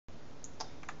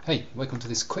Hey, welcome to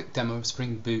this quick demo of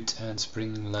Spring Boot and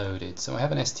Spring Loaded. So I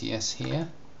have an STS here.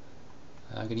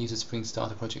 I'm going to use the Spring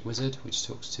Starter Project Wizard, which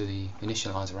talks to the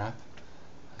initializer app.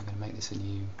 I'm going to make this a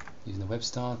new using the web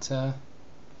starter.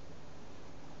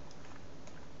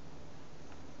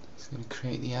 Just going to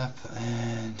create the app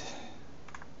and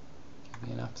give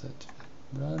me an app that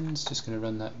runs. Just going to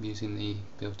run that using the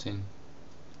built-in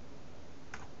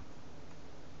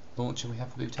launcher we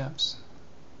have for boot apps.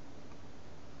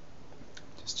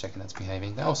 Just checking that's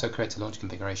behaving. That also creates a launch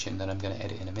configuration that I'm going to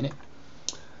edit in a minute.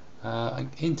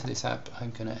 Into this app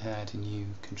I'm going to add a new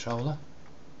controller.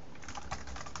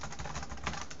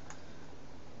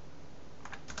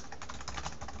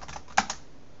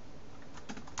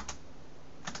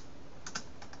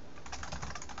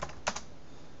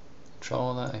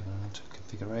 I'm going to launch a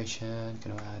configuration,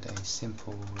 going to add a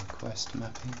simple request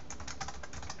mapping.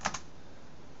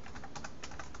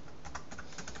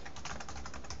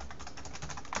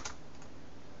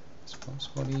 Response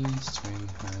body, string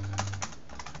home.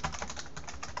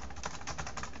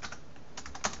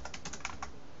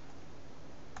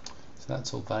 So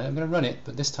that's all valid. I'm going to run it,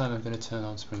 but this time I'm going to turn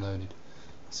on Spring Loaded.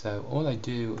 So all I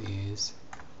do is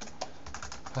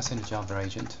pass in a Java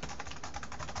agent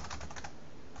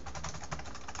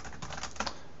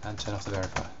and turn off the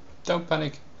verifier. Don't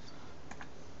panic!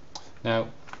 Now,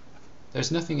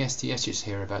 there's nothing STS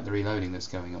here about the reloading that's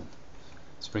going on.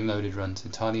 Spring Loaded runs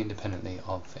entirely independently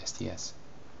of STS.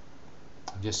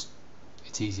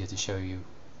 It's easier to show you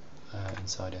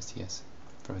inside STS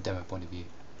from a demo point of view.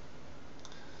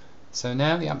 So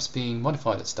now the app's being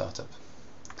modified at startup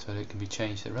so that it can be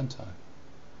changed at runtime.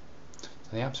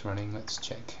 So the app's running. Let's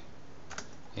check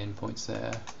the endpoints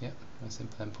there. Yep, my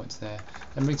simple endpoints there.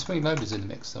 And bring Spring Loaders in the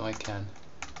mix so I can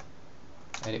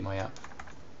edit my app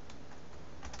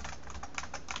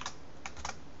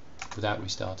without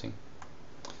restarting.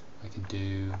 I can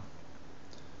do,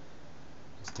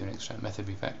 let's do an extract method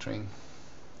refactoring.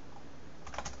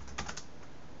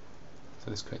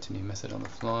 So this creates a new method on the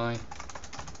fly to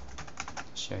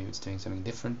show you it's doing something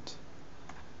different.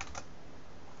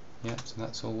 Yep, so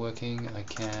that's all working.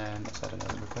 Let's add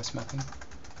another request mapping.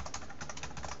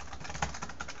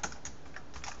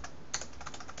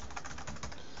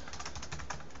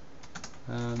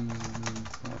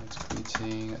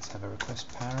 Let's have a request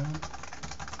param.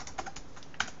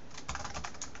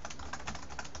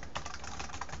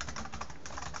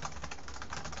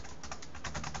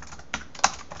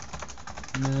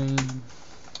 Name,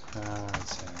 hello,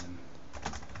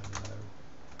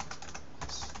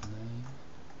 this name.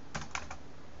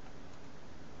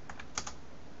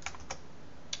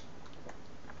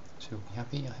 She'll be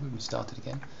happy. I haven't restarted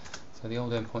again. So the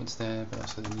old endpoint's there, but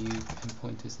also the new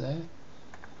endpoint is there.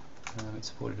 It's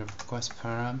supported a request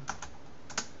param.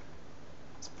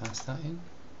 Let's pass that in.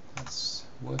 That's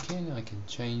working. I can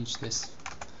change this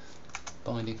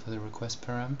binding for the request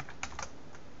param.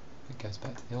 It goes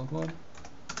back to the old one.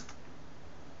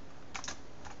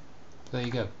 So there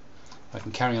you go. I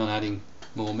can carry on adding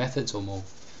more methods or more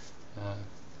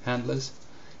handlers,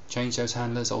 change those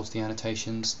handlers, alter the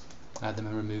annotations, add them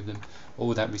and remove them, all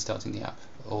without restarting the app,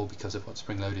 all because of what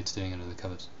Spring Loaded is doing under the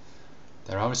covers.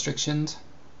 There are restrictions,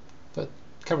 but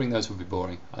covering those would be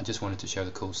boring. I just wanted to show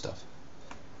the cool stuff.